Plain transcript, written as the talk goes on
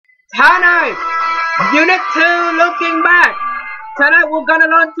Tonight, Unit 2, looking back. Tonight we're gonna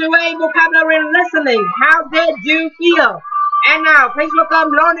learn 2A vocabulary and listening. How did you feel? And now, please welcome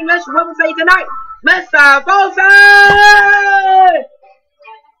Learn English with me tonight, Mr. Phú Sĩ!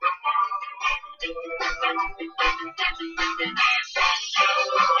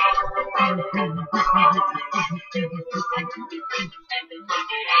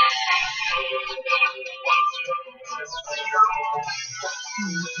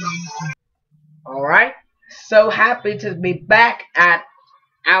 Alright, so happy to be back at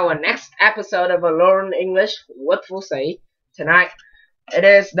our next episode of Learn English with Phú Sĩ. Tonight, it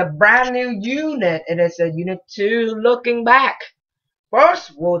is the brand new unit. It is a Unit 2, looking back.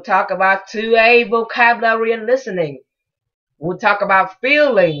 First, we'll talk about 2A vocabulary and listening. We'll talk about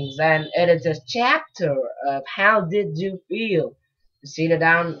feelings, and it is a chapter of how did you feel. You see the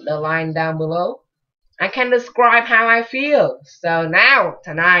line down below? I can describe how I feel. So now,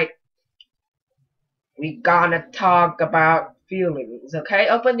 tonight, we're gonna talk about feelings. Okay,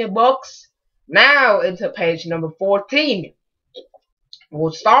 open your books now into page number 14.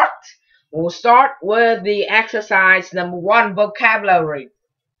 We'll start with the exercise number 1, vocabulary.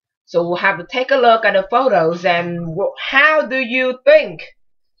 So we'll have to take a look at the photos and how do you think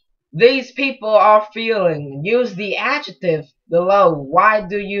these people are feeling? Use the adjective below. Why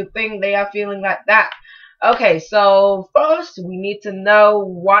do you think they are feeling like that? Okay, so first we need to know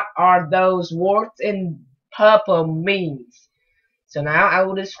what are those words in purple means. So now I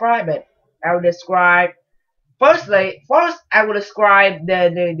will describe it. I will describe first I will describe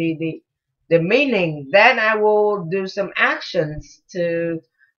the meaning. Then I will do some actions to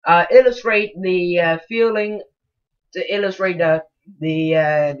illustrate the feeling, to illustrate the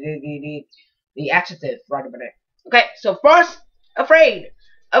adjective right over there. Okay, so first, afraid.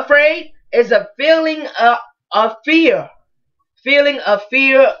 Afraid is a feeling of fear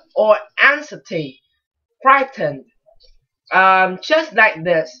or anxiety, frightened. Just like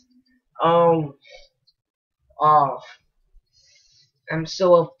this. I'm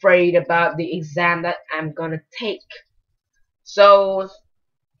so afraid about the exam that I'm gonna take. So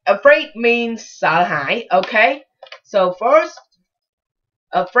afraid means sợ hãi. Okay, so first,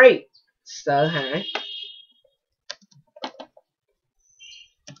 afraid, sợ hãi.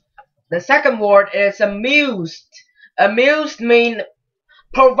 The second word is amused. Amused means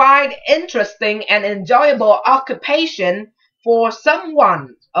provide interesting and enjoyable occupation for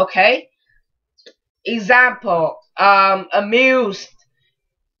someone. Okay, example, amused.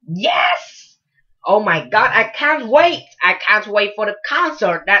 Yes, oh my god, I can't wait for the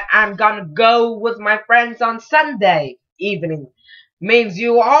concert that I'm gonna go with my friends on Sunday evening. Means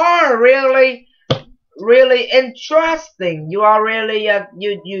you are really interesting. You are really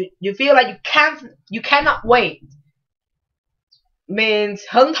you feel like you cannot wait. Means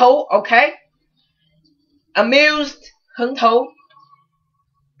hứng thú. Okay, amused, hứng thú,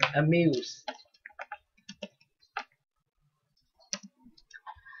 amused.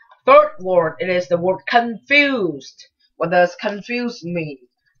 Third word, it is the word confused. What does confused mean?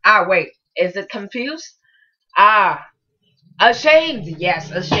 Wait, is it confused? Ashamed.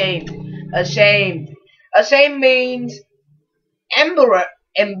 Yes, ashamed. Ashamed means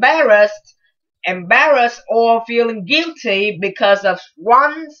embarrassed or feeling guilty because of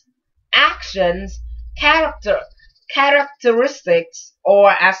one's actions, characteristics,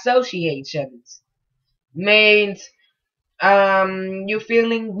 or associations. Means you're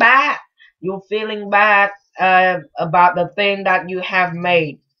feeling bad about the thing that you have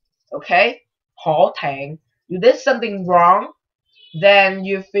made. Okay, hổ thẹn. You did something wrong, then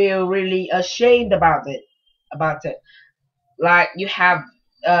you feel really ashamed about it. Like you have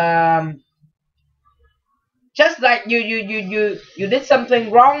just like you did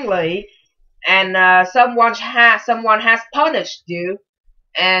something wrongly, and someone has punished you,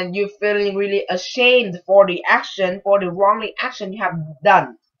 and you're feeling really ashamed for the wrongly action you have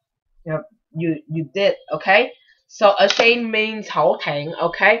done. You did. Okay, so ashamed means hổ thẹn.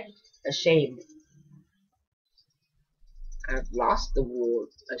 Okay, ashamed. I've lost the word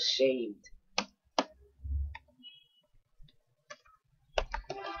ashamed.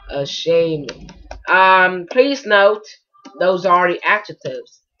 Ashamed. Please note, those are the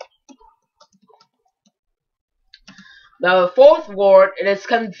adjectives. The fourth word, it is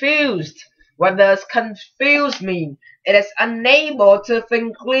confused. What does confused mean? It is unable to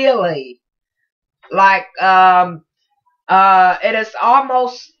think clearly. Like it is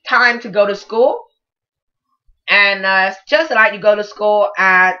almost time to go to school, and just like you go to school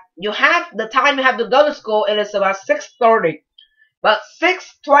at the time you have to go to school, it is about 6:30. But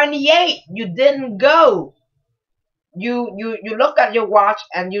 6:28, you didn't go. you look at your watch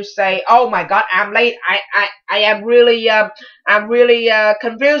and you say, oh my god, I'm late. I am really I'm really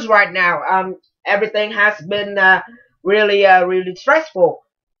confused right now. Everything has been really stressful.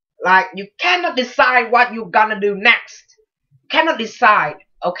 Like, you cannot decide what you're gonna do next. Cannot decide.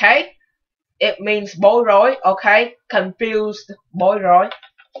 Okay, it means bối rối. Okay, confused, bối rối,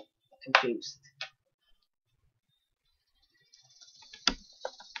 confused.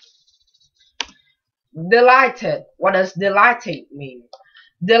 Delighted. What does delighted mean?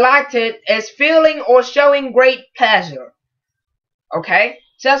 Delighted is feeling or showing great pleasure. Okay,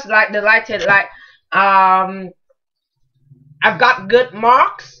 just like delighted, like I've got good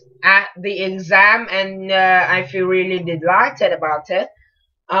marks at the exam and I feel really delighted about it.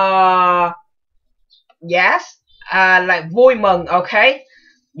 Yes, like vui mừng. Okay,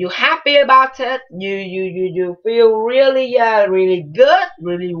 you happy about it. You feel really really good,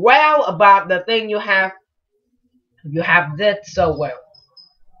 really well about the thing you have did so well.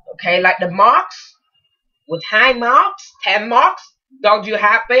 Okay, like the marks, with high marks, 10 marks. Don't you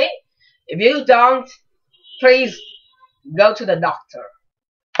happy? If you don't, please go to the doctor.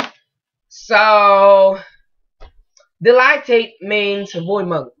 So delighted means vui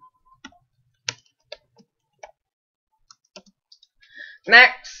mừng.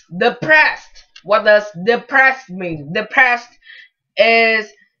 Next, depressed. What does depressed mean? Depressed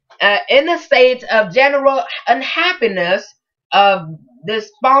is in a state of general unhappiness, of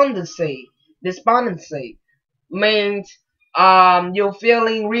despondency. Despondency means you're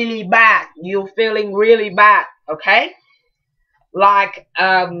feeling really bad. You're feeling really bad. Okay, like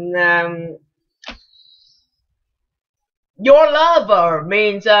your lover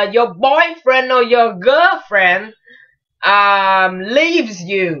means your boyfriend or your girlfriend leaves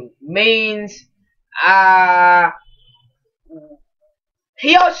you, means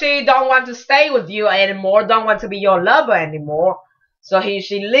he or she don't want to stay with you anymore, don't want to be your lover anymore, so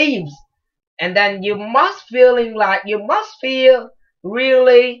she leaves, and then you must feel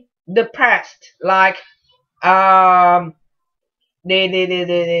really depressed, like the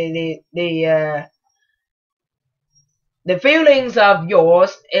feelings of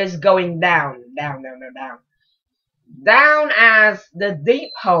yours is going down as the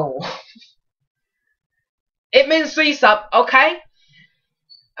deep hole. It means suy sụp. Okay,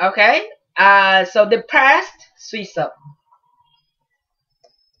 okay, so depressed, suy sụp.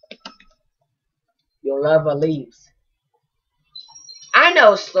 Your lover leaves. I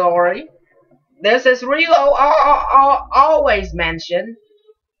know story. This is real, always mentioned,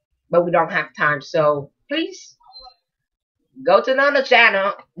 but we don't have time, so please go to another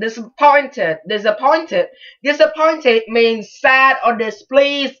channel. Disappointed means sad or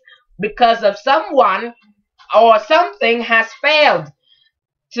displeased because of someone or something has failed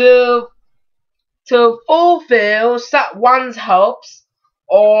to fulfill one's hopes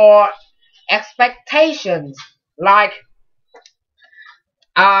or expectations. Like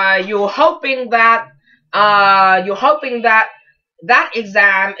you're hoping that that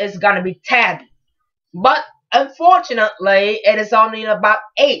exam is gonna be 10, but unfortunately it is only about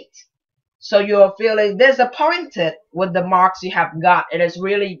 8. So you're feeling disappointed with the marks you have got. It is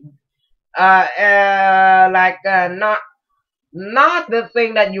really not the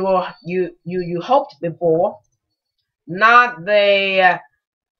thing that you hoped before. Not the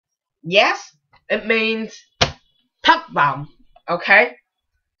yes, it means thất vọng. Okay,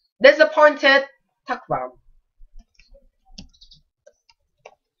 disappointed, thất vọng.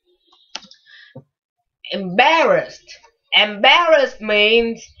 Embarrassed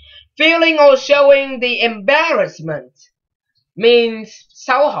means feeling or showing the embarrassment, means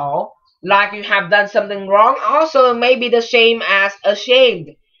xấu hổ, like you have done something wrong. Also maybe the same as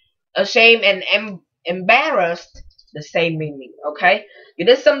ashamed and embarrassed, the same meaning. Okay, you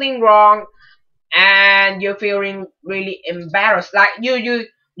did something wrong and you're feeling really embarrassed, like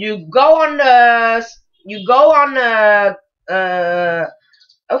you go on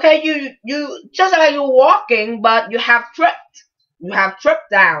okay, you just like you're walking, but you have tripped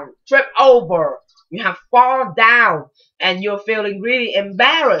over, you have fallen down, and you're feeling really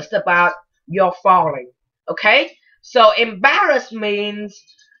embarrassed about your falling. Okay, so embarrassed means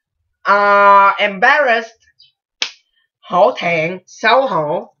embarrassed, hổ thẹn, xấu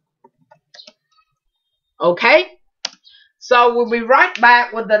hổ. Okay, so we'll be right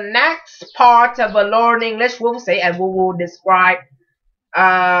back with the next part of a Learn English Phú Sĩ, and we will describe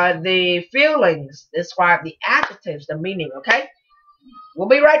the feelings, describe the adjectives, the meaning. Okay, we'll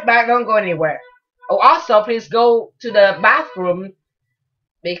be right back. Don't go anywhere. Oh, also please go to the bathroom,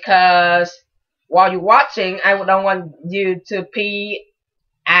 because while you're watching, I don't want you to pee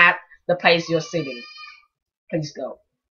at the place you're sitting. Please go.